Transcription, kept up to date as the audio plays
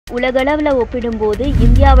உலகளவில் ஒப்பிடும்போது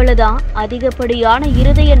இந்தியாவில் தான் அதிகப்படியான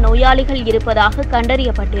இருதய நோயாளிகள் இருப்பதாக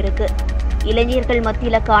கண்டறியப்பட்டிருக்கு. இளைஞர்கள்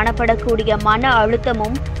மத்தியில் காணப்படக்கூடிய மன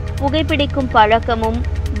அழுத்தமும் புகைப்பிடிக்கும் பழக்கமும்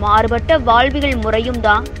மாறுபட்ட வாழ்வியல் முறையும்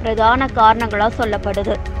தான் பிரதான காரணங்களாக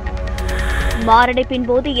சொல்லப்படுது. மாரடைப்பின்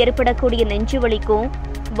போது ஏற்படக்கூடிய நெஞ்சுவலிக்கும்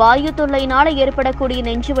வாயு தொல்லையினால ஏற்படக்கூடிய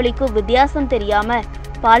நெஞ்சுவலிக்கும் வித்தியாசம் தெரியாம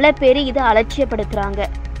பல பேர் இதை அலட்சியப்படுத்துறாங்க.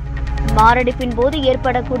 மாரடைப்பின் போது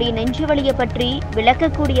ஏற்படக்கூடிய நெஞ்சுவலியை பற்றி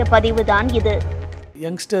விளக்கக்கூடிய பதிவு தான் இது.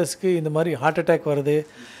 யங்ஸ்டர்ஸ்க்கு இந்த மாதிரி ஹார்ட் அட்டாக் வருது.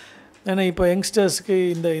 ஏன்னா இப்போ யங்ஸ்டர்ஸ்க்கு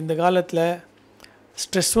இந்த காலத்தில்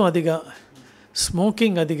ஸ்ட்ரெஸ்ஸும் அதிகம்,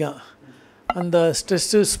 ஸ்மோக்கிங் அதிகம். அந்த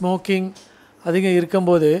ஸ்ட்ரெஸ்ஸு ஸ்மோக்கிங் அதிகம்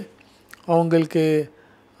இருக்கும்போது அவங்களுக்கு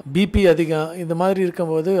பிபி அதிகம். இந்த மாதிரி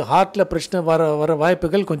இருக்கும்போது ஹார்ட்டில் பிரச்சனை வர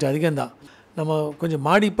வாய்ப்புகள் கொஞ்சம் அதிகம்தான். நம்ம கொஞ்சம்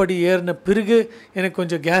மாடிப்படி ஏறின பிறகு எனக்கு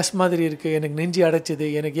கொஞ்சம் கேஸ் மாதிரி இருக்குது, எனக்கு நெஞ்சு அடைச்சிது,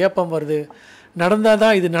 எனக்கு ஏப்பம் வருது, நடந்தால்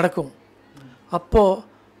தான் இது நடக்கும். அப்போது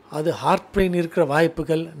அது ஹார்ட் பெயின் இருக்கிற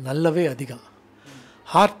வாய்ப்புகள் நல்லாவே அதிகம்.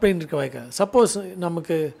 ஹார்ட் பெயின் இருக்க வாய்ப்பு.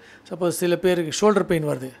 சப்போஸ் சில பேருக்கு ஷோல்டர் பெயின்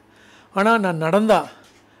வருது, ஆனால் நான் நடந்தால்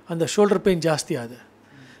அந்த ஷோல்டர் பெயின் ஜாஸ்தி ஆகுது.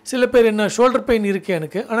 சில பேர் என்ன ஷோல்டர் பெயின் இருக்குது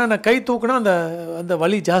எனக்கு, ஆனால் நான் கை தூக்கினா அந்த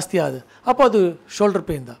வலி ஜாஸ்தி ஆகுது, அப்போ அது ஷோல்டர்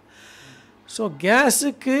பெயின் தான். ஸோ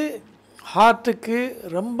கேஸுக்கு ஹார்ட்டுக்கு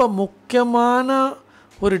ரொம்ப முக்கியமான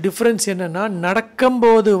ஒரு டிஃப்ரென்ஸ் என்னென்னா,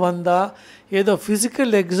 நடக்கும்போது வந்தால் ஏதோ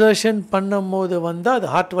ஃபிசிக்கல் எக்ஸர்ஷன் பண்ணும்போது வந்தால் அது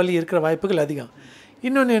ஹார்ட் வலி இருக்கிற வாய்ப்புகள் அதிகம்.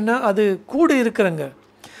 இன்னொன்று என்ன, அது கூட இருக்கிறங்க.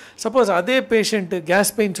 சப்போஸ் அதே பேஷண்ட்டு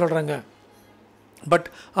கேஸ் பெயின் சொல்கிறாங்க, பட்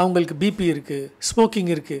அவங்களுக்கு பிபி இருக்குது, ஸ்மோக்கிங்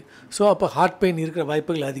இருக்குது, ஸோ அப்போ ஹார்ட் பெயின் இருக்கிற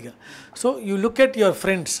வாய்ப்புகள் அதிகம். So you look at your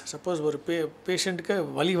friends. Suppose ஒரு பேஷண்ட்டுக்கு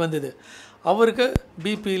வலி வந்தது, அவருக்கு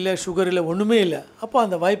பிபி இல்லை, சுகர் இல்லை, ஒன்றுமே இல்லை, அப்போ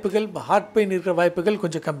அந்த வாய்ப்புகள் ஹார்ட் பெயின் இருக்கிற வாய்ப்புகள்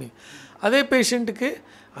கொஞ்சம் கம்மி. அதே பேஷண்ட்டுக்கு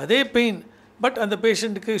அதே பெயின், பட் அந்த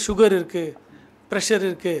பேஷண்ட்டுக்கு சுகர் இருக்குது, ப்ரெஷர்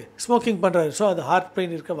இருக்குது, ஸ்மோக்கிங் பண்ணுறாரு, ஸோ அது ஹார்ட்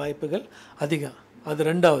பெயின் இருக்கிற வாய்ப்புகள் அதிகம். அது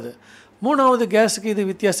ரெண்டாவது. மூணாவது, கேஸுக்கு இது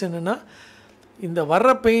வித்தியாசம் என்னென்னா, இந்த வர்ற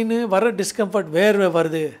பெயின், வர்ற டிஸ்கம்ஃபர்ட், வேர்வை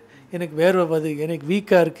வருது, எனக்கு வேர்வை வருது, எனக்கு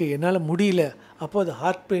வீக்காக இருக்குது, என்னால் முடியல, அப்போது அது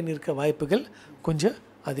ஹார்ட் பெயின் இருக்க வாய்ப்புகள் கொஞ்சம்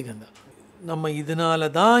அதிகம்தான். நம்ம இதனால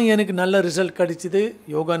தான் எனக்கு நல்ல ரிசல்ட் கிடச்சிது,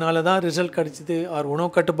 யோகானால தான் ரிசல்ட் கிடச்சிது, உணவு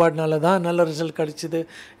கட்டுப்பாடுனால தான் நல்ல ரிசல்ட் கிடச்சிது,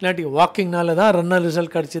 இல்லாட்டி வாக்கிங்னால தான் நல்ல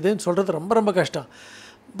ரிசல்ட் கிடச்சிதுன்னு சொல்கிறது ரொம்ப ரொம்ப கஷ்டம்.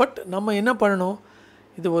 பட் நம்ம என்ன பண்ணணும்,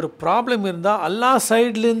 இது ஒரு ப்ராப்ளம் இருந்தால் எல்லா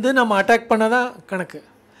சைட்லேருந்து நம்ம அட்டாக் பண்ண தான் கணக்கு.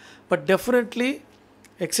 But definitely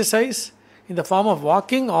exercise in the form of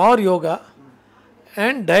walking or yoga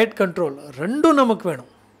and diet control ரெண்டும் நமக்கு வேணும்.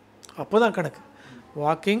 அப்போ தான் கணக்கு.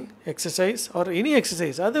 Walking, exercise or any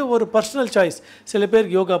exercise, அது ஒரு பர்சனல் சாய்ஸ். சில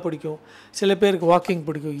பேருக்கு யோகா பிடிக்கும், சில பேருக்கு வாக்கிங்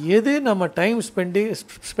பிடிக்கும். எது நம்ம டைம்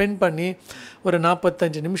ஸ்பெண்ட் பண்ணி ஒரு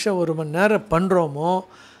 45 நிமிஷம், ஒரு மணி நேரம் பண்ணுறோமோ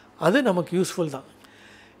அது நமக்கு யூஸ்ஃபுல் தான்.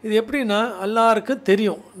 இது எப்படின்னா, எல்லாருக்கும்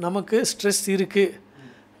தெரியும் நமக்கு ஸ்ட்ரெஸ் இருக்குது,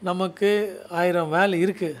 நமக்கு 1000 வேலை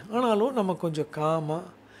இருக்குது, ஆனாலும் நம்ம கொஞ்சம் காமாக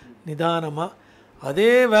நிதானமாக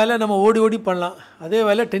அதே வேலை நம்ம ஓடி ஓடி பண்ணலாம், அதே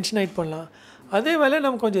வேலை டென்ஷன் ஆகிட்டு பண்ணலாம், அதே வேலை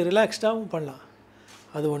நம்ம கொஞ்சம் ரிலாக்ஸ்டாகவும் பண்ணலாம்.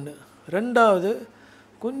 அது ஒன்று. ரெண்டாவது,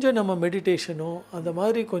 கொஞ்சம் நம்ம மெடிடேஷனும் அந்த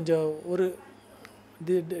மாதிரி கொஞ்சம் ஒரு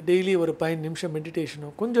டெய்லி ஒரு 15 நிமிஷம்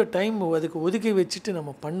மெடிடேஷனும் கொஞ்சம் டைம் அதுக்கு ஒதுக்கி வச்சுட்டு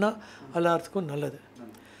நம்ம பண்ணால் எல்லாத்துக்கும் நல்லது.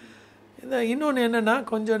 இன்னொன்று என்னென்னா,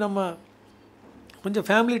 கொஞ்சம்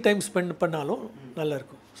ஃபேமிலி டைம் ஸ்பெண்ட் பண்ணாலும்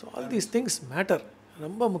நல்லாயிருக்கும். So all these things matter,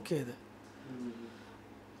 ரொம்ப முக்கியம். இது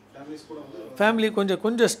ஃபேமிலி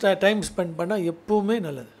கொஞ்சம் டைம் ஸ்பெண்ட் பண்ணால் எப்போவுமே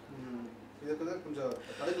நல்லது.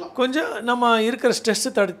 கொஞ்சம் நம்ம இருக்கிற ஸ்ட்ரெஸ்ஸு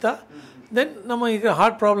தடுத்தா தென் நம்ம இருக்கிற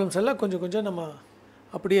ஹார்ட் ப்ராப்ளம்ஸ் எல்லாம் கொஞ்சம் நம்ம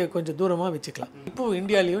அப்படியே கொஞ்சம் தூரமாக வச்சுக்கலாம். இப்போது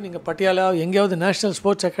இந்தியாவிலையும் நீங்கள் பட்டியாலா எங்கேயாவது நேஷ்னல்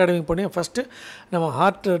ஸ்போர்ட்ஸ் அகாடமி போனீங்க, ஃபஸ்ட்டு நம்ம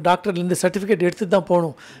ஹார்ட் டாக்டர்லேருந்து சர்டிஃபிகேட் எடுத்து தான்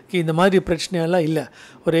போகணும். இந்த மாதிரி பிரச்சனையெல்லாம் இல்லை,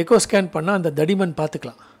 ஒரு எக்கோ ஸ்கேன் பண்ணால் அந்த தடிமன்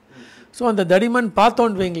பார்த்துக்கலாம். ஸோ அந்த தடிமன்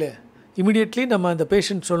பார்த்தோன்னு வைங்களேன், இமீடியட்லி நம்ம அந்த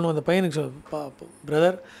பேஷண்ட் சொல்லணும், அந்த பையனுக்கு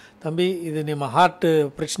பிரதர், தம்பி, இது நம்ம ஹார்ட்டு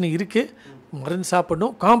பிரச்சனை இருக்குது, மருந்து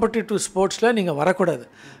சாப்பிடணும், காம்படிட்டிவ் ஸ்போர்ட்ஸில் நீங்கள் வரக்கூடாது,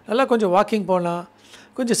 நல்லா கொஞ்சம் வாக்கிங் போகலாம்,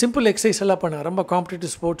 கொஞ்சம் சிம்பிள் எக்ஸசைஸ் எல்லாம் பண்ணலாம். ரொம்ப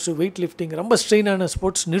காம்படிட்டிவ் ஸ்போர்ட்ஸு, வெயிட் லிஃப்டிங், ரொம்ப ஸ்ட்ரெயினான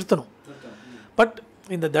ஸ்போர்ட்ஸ் நிறுத்தணும். பட்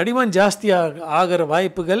இந்த தடிமன் ஜாஸ்தி ஆகிற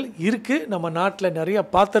வாய்ப்புகள் இருக்குது, நம்ம நாட்டில் நிறையா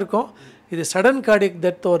பார்த்துருக்கோம். இது சடன் கார்டியக்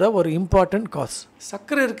டெத்தோட ஒரு இம்பார்ட்டண்ட் காஸ்.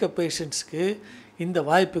 சர்க்கரை இருக்க பேஷண்ட்ஸ்க்கு இந்த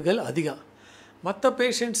வாய்ப்புகள் அதிகம். மற்ற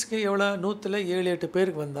பேஷண்ட்ஸ்க்கு எவ்வளோ 100ல் 7-8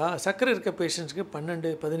 பேருக்கு வந்தால், சர்க்கரை இருக்க பேஷண்ட்ஸ்க்கு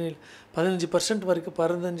 12-15% வரைக்கும்,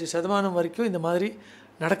 15% வரைக்கும் இந்த மாதிரி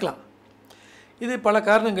நடக்கலாம். இது பல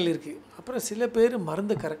காரணங்கள் இருக்குது. அப்புறம் சில பேர்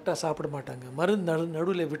மருந்து கரெக்டாக சாப்பிட மாட்டாங்க, மருந்து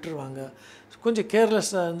நடுவில் விட்டுருவாங்க, கொஞ்சம்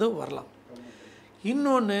கேர்லெஸ்ஸாக இருந்து வரலாம்.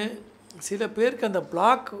 இன்னொன்று, சில பேருக்கு அந்த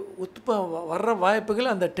பிளாக் வர்ற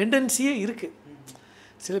வாய்ப்புகள், அந்த டெண்டன்சியே இருக்குது.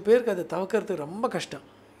 சில பேருக்கு அதை தவிர்க்கிறதுக்கு ரொம்ப கஷ்டம்.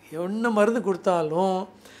 என்ன மருந்து கொடுத்தாலும்,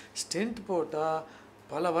 ஸ்டென்ட் போட்டால்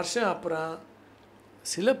பல வருஷம் அப்புறம்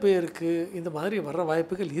சில பேருக்கு இந்த மாதிரி வர்ற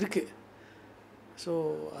வாய்ப்புகள் இருக்குது. ஸோ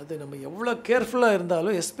அது நம்ம எவ்வளோ கேர்ஃபுல்லாக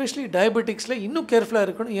இருந்தாலும் எஸ்பெஷலி டயபெட்டிக்ஸில் இன்னும் கேர்ஃபுல்லாக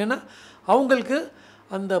இருக்கணும். ஏன்னா அவங்களுக்கு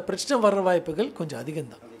அந்த பிரச்சனை வர்ற வாய்ப்புகள் கொஞ்சம்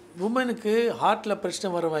அதிகம்தான். உமனுக்கு ஹார்ட்டில் பிரச்சனை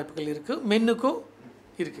வர வாய்ப்புகள் இருக்குது, மென்னுக்கும்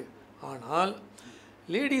இருக்குது. ஆனால்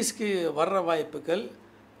லேடிஸ்க்கு வர்ற வாய்ப்புகள்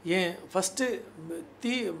ஏன் ஃபஸ்ட்டு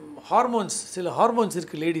ஹார்மோன்ஸ், சில ஹார்மோன்ஸ்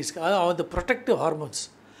இருக்குது லேடிஸ்க்கு, அது ப்ரொடெக்டிவ் ஹார்மோன்ஸ்.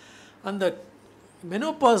 அந்த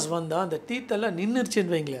மெனோபாஸ் வந்தால் அந்த டீத்தெல்லாம்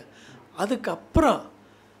நின்றுச்சுன்னு வைங்களேன்,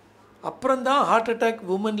 அப்புறம்தான் ஹார்ட் அட்டாக்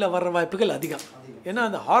உமனில் வர்ற வாய்ப்புகள் அதிகம். ஏன்னா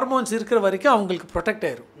அந்த ஹார்மோன்ஸ் இருக்கிற வரைக்கும் அவங்களுக்கு ப்ரொடெக்ட்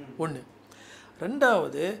ஆயிரும். ஒன்று.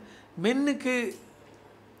 ரெண்டாவது,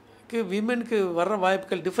 விமெனுக்கு வர்ற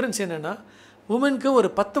வாய்ப்புகள் டிஃப்ரென்ஸ் என்னென்னா, உமனுக்கு ஒரு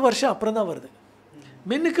 10 வருஷம் அப்புறம் தான் வருது,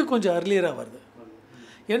 மென்னுக்கு கொஞ்சம் அர்லியராக வருது.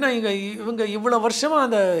 ஏன்னா இவங்க இவ்வளோ வருஷமாக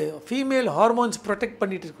அந்த ஃபீமேல் ஹார்மோன்ஸ் ப்ரொடெக்ட்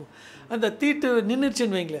பண்ணிகிட்டு இருக்கும். அந்த தீட்டு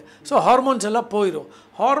நின்றுச்சுன்னு வைங்களேன், ஸோ ஹார்மோன்ஸ் எல்லாம் போயிடும்.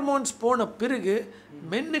 ஹார்மோன்ஸ் போன பிறகு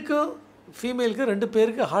மென்னுக்கும் ஃபீமேலுக்கு 2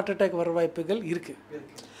 பேருக்கு ஹார்ட் அட்டாக் வர வாய்ப்புகள் இருக்குது.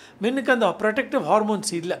 மென்னுக்கு அந்த ப்ரொடெக்டிவ்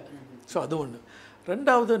ஹார்மோன்ஸ் இல்லை. ஸோ அது ஒன்று.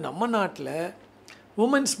 ரெண்டாவது, நம்ம நாட்டில்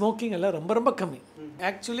உமன் ஸ்மோக்கிங் எல்லாம் ரொம்ப ரொம்ப கம்மி.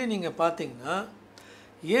 ஆக்சுவலி நீங்கள் பார்த்தீங்கன்னா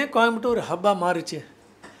ஏன் கோயம்புத்தூர் ஒரு ஹப்பாக மாறிச்சு,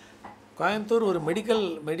 கோயம்புத்தூர் ஒரு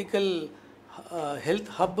மெடிக்கல் ஹெல்த்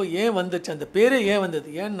ஹப்பு ஏன் வந்துச்சு, அந்த பேரே ஏன் வந்தது?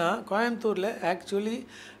 ஏன்னா கோயம்புத்தூரில் ஆக்சுவலி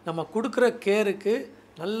நம்ம கொடுக்குற கேருக்கு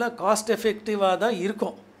நல்லா காஸ்ட் எஃபெக்டிவாக தான்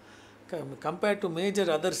இருக்கும். Compared to major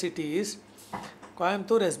other cities,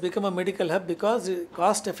 Coimbatore has become a medical hub because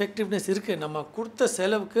cost effectiveness இருக்குது. நம்ம கொடுத்த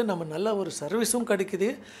செலவுக்கு நம்ம நல்ல ஒரு சர்வீஸும் கிடைக்குது.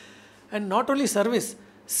 அண்ட் நாட் ஓன்லி சர்வீஸ்,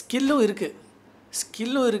 ஸ்கில்லும்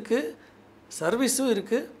இருக்குது, சர்வீஸும்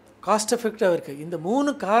இருக்குது, காஸ்ட் எஃபெக்டிவாக இருக்குது. இந்த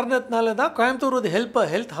 3 காரணத்தினால தான் கோயம்புத்தூர் ஒரு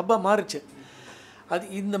ஹெல்த் ஹப்பாக மாறிச்சு. அது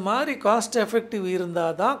இந்த மாதிரி காஸ்ட் எஃபெக்டிவ்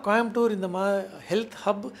இருந்தால் தான் கோயம்புத்தூர் இந்த ஹெல்த்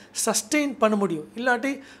ஹப் சஸ்டெயின் பண்ண முடியும்.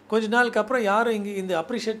 இல்லாட்டி கொஞ்ச நாளுக்கு அப்புறம் யாரும் இங்கே இந்த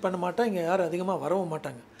அப்ரிஷியேட் பண்ண மாட்டாங்க, இங்கே யாரும் அதிகமாக வரவும்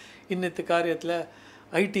மாட்டாங்க. இன்னத்து காரியத்தில்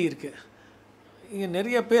ஐடி இருக்குது, இங்கே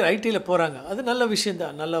நிறைய பேர் ஐடியில் போகிறாங்க, அது நல்ல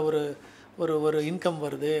விஷயந்தான். நல்ல ஒரு இன்கம்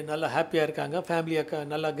வருது, நல்லா ஹாப்பியாக இருக்காங்க, ஃபேமிலியாக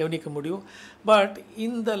நல்லா கவனிக்க முடியும். பட்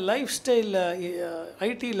இந்த லைஃப் ஸ்டைலில்,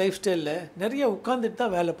 ஐடி லைஃப் ஸ்டைலில் நிறைய உட்காந்துட்டு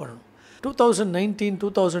தான் வேலை பண்ணணும். 2019,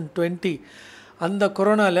 2020 அந்த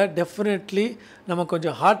கொரோனாவில் டெஃபினெட்லி நம்ம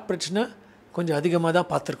கொஞ்சம் ஹார்ட் பிரச்சனை கொஞ்சம் அதிகமாக தான்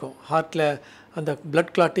பார்த்துருக்கோம். ஹார்ட்டில் அந்த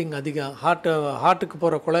பிளட் கிளாட்டிங் அதிகம், ஹார்ட்டுக்கு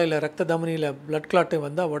போகிற குழாயில் ரத்த தமனியில் பிளட் கிளாட்டிங்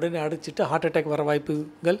வந்தால் உடனே அடிச்சுட்டு ஹார்ட் அட்டாக் வர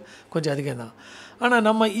வாய்ப்புகள் கொஞ்சம் அதிகம் தான். ஆனால்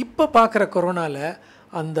நம்ம இப்போ பார்க்குற கொரோனாவில்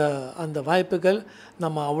அந்த வாய்ப்புகள்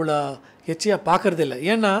நம்ம அவ்வளோ எச்சியாக பார்க்குறதில்ல.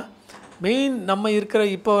 ஏன்னா மெயின்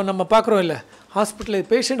இப்போ நம்ம பார்க்குறோம் இல்லை,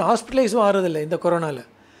 பேஷண்ட் ஹாஸ்பிட்டலைஸும் ஆகிறதில்லை இந்த கொரோனாவில்.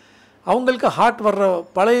 அவங்களுக்கு ஹார்ட் வர்ற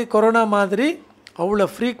பழைய கொரோனா மாதிரி அவ்வளோ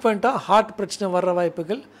ஃப்ரீக்வெண்ட்டாக ஹார்ட் பிரச்சனை வர்ற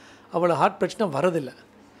வாய்ப்புகள், அவ்வளோ ஹார்ட் பிரச்சனை வரதில்லை.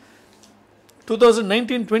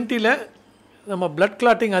 2019-20 நம்ம பிளட்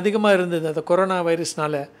கிளாட்டிங் அதிகமாக இருந்தது அந்த கொரோனா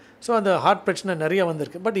வைரஸ்னால். ஸோ அந்த ஹார்ட் பிரச்சனை நிறைய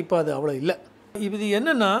வந்திருக்கு. பட் இப்போ அது அவ்வளோ இல்லை. இது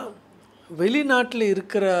என்னென்னா, வெளிநாட்டில்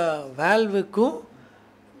இருக்கிற வேல்வுக்கும்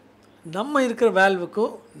நம்ம இருக்கிற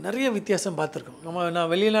வேல்வுக்கும் நிறைய வித்தியாசம் பார்த்துருக்கோம்.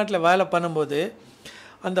 நான் வெளிநாட்டில் வேலை பண்ணும்போது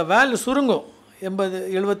அந்த வேல்வு சுருங்கும்,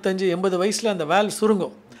 75-80 வயசில் அந்த வேல்வு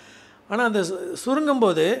சுருங்கும். ஆனால் அந்த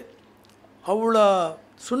சுருங்கும்போது அவ்வளோ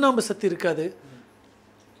சுண்ணாம்பு சத்து இருக்காது,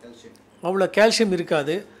 அவ்வளோ கால்சியம்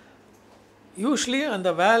இருக்காது. யூஸ்வலி அந்த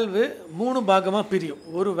வேல்வு 3 பாகமாக பிரியும்.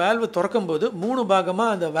 ஒரு வேல்வு திறக்கும்போது 3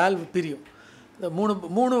 பாகமாக அந்த வேல்வு பிரியும். இந்த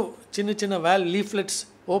மூணு சின்ன வேல்வ் லீஃப்லெட்ஸ்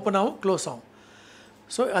ஓப்பன் ஆகும், க்ளோஸ் ஆகும்.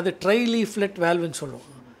 ஸோ அது ட்ரை லீஃப்லெட் வேல்வுன்னு சொல்லுவோம்.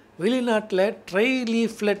 வெளிநாட்டில் ட்ரை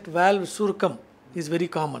லீஃப்லெட் வேல்வ் சுருக்கம் இஸ் வெரி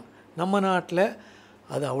காமன். நம்ம நாட்டில்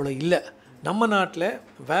அது அவ்வளோ இல்லை. நம்ம நாட்டில்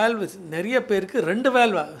வேல்வ் நிறைய பேருக்கு 2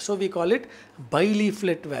 valve, so we call it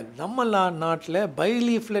பைலீஃப்லெட் valve. நம்ம நாட்டில்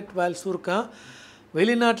பைலீஃப்லெட் வேல்வ் சுருக்கம்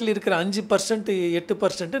வெளிநாட்டில் இருக்கிற 5%,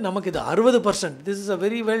 8%, நமக்கு இது 60%. This is a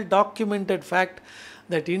very well documented fact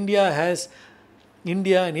that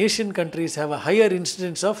India and Asian countries have a higher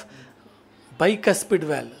incidence of bicuspid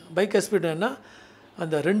valve. Bicuspid enna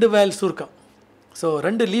and 2 valve சுருக்கம். So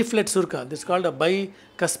 2 leaflet சுருக்கம். This is called a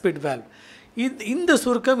bicuspid valve. இந்த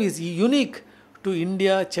சுருக்கம் is unique to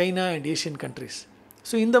India, China and Asian countries.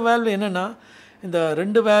 So இந்த valve என்னன்னா, இந்த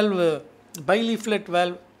 2 valve bileaflet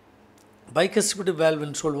valve, bicuspid valve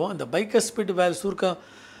ன்னு சொல்லுவோம். அந்த bicuspid valve சுருக்கம்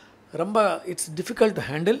ரொம்ப it's difficult to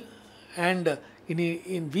handle and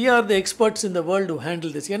we are the experts in the world who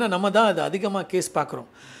handle this. ஏன்னா நம்ம தான் அது அதிகமாக கேஸ் பார்க்குறோம்.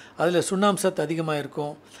 அதில் சுண்ணாம்பு சத்து அதிகமாக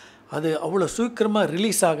இருக்கும், அது அவ்வளோ சீக்கிரமாக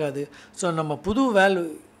ரிலீஸ் ஆகாது. ஸோ நம்ம புது வேல்வ்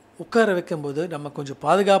உட்கார வைக்கும்போது நம்ம கொஞ்சம்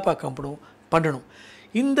பாதுகாப்பாக பண்ணணும்.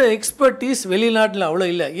 இந்த எக்ஸ்பர்டீஸ் வெளிநாட்டில் அவ்வளோ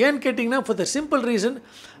இல்லை. ஏன்னு கேட்டிங்கன்னா, ஃபார் த சிம்பிள் ரீசன்,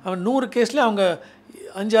 அவன் 100 கேஸில் அவங்க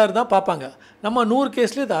 5-6 தான் பார்ப்பாங்க. நம்ம 100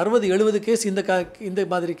 கேஸில் இது 60-70 கேஸ் இந்த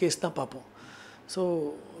மாதிரி கேஸ் தான் பார்ப்போம். So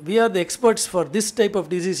we are the experts for this type of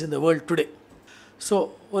disease in the world today. So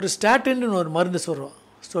ஒரு ஸ்டாட்டின்னு ஒரு மருந்து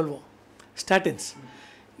சொல்வோம் ஸ்டாட்டின்ஸ்.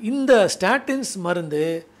 இந்த ஸ்டாட்டின்ஸ் மருந்து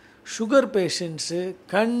சுகர் பேஷண்ட்ஸு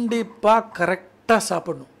கண்டிப்பாக கரெக்டாக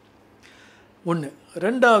சாப்பிடணும். ஒன்று.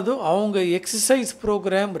 ரெண்டாவது, அவங்க எக்ஸசைஸ்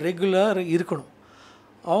ப்ரோக்ராம் ரெகுலர் இருக்கணும்.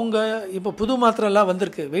 அவங்க இப்போ புது மாத்திரைலாம்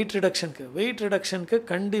வந்திருக்கு வெயிட் ரிடக்ஷனுக்கு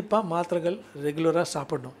கண்டிப்பாக மாத்திரைகள் ரெகுலராக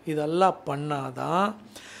சாப்பிடணும். இதெல்லாம் பண்ணாதான்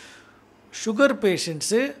சுகர்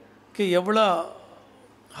பேஷண்ட்ஸுக்கு எவ்வளோ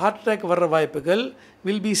ஹார்ட் அட்டாக் வர்ற வாய்ப்புகள்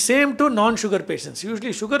வில் பி சேம் டு நான் sugar patients.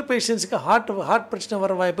 Usually sugar பேஷண்ட்ஸுக்கு heart பிரச்சனை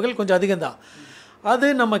வர வாய்ப்புகள் கொஞ்சம் அதிகம்தான். அது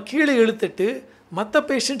நம்ம கீழே இழுத்துட்டு மற்ற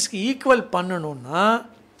பேஷண்ட்ஸ்க்கு ஈக்குவல் பண்ணணுன்னா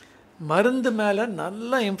மருந்து மேலே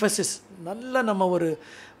நல்ல எம்ஃபசிஸ், நல்ல நம்ம ஒரு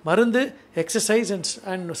மருந்து எக்ஸசைஸ்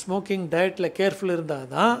அண்ட் ஸ்மோக்கிங் டயட்டில் கேர்ஃபுல் இருந்தால்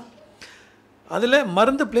தான் அதில்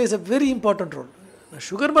மருந்து place a very important role.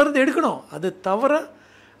 Sugar மருந்து எடுக்கணும், அது தவிர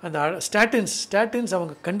அந்த ஸ்டாட்டின்ஸ்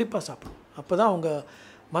அவங்க கண்டிப்பாக சாப்பிடணும். அப்போ தான் அவங்க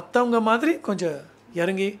மற்றவங்க மாதிரி கொஞ்சம்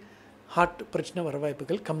இறங்கி ஹார்ட் பிரச்சனை வர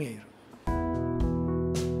வாய்ப்புகள் கம்மியாயிடும்.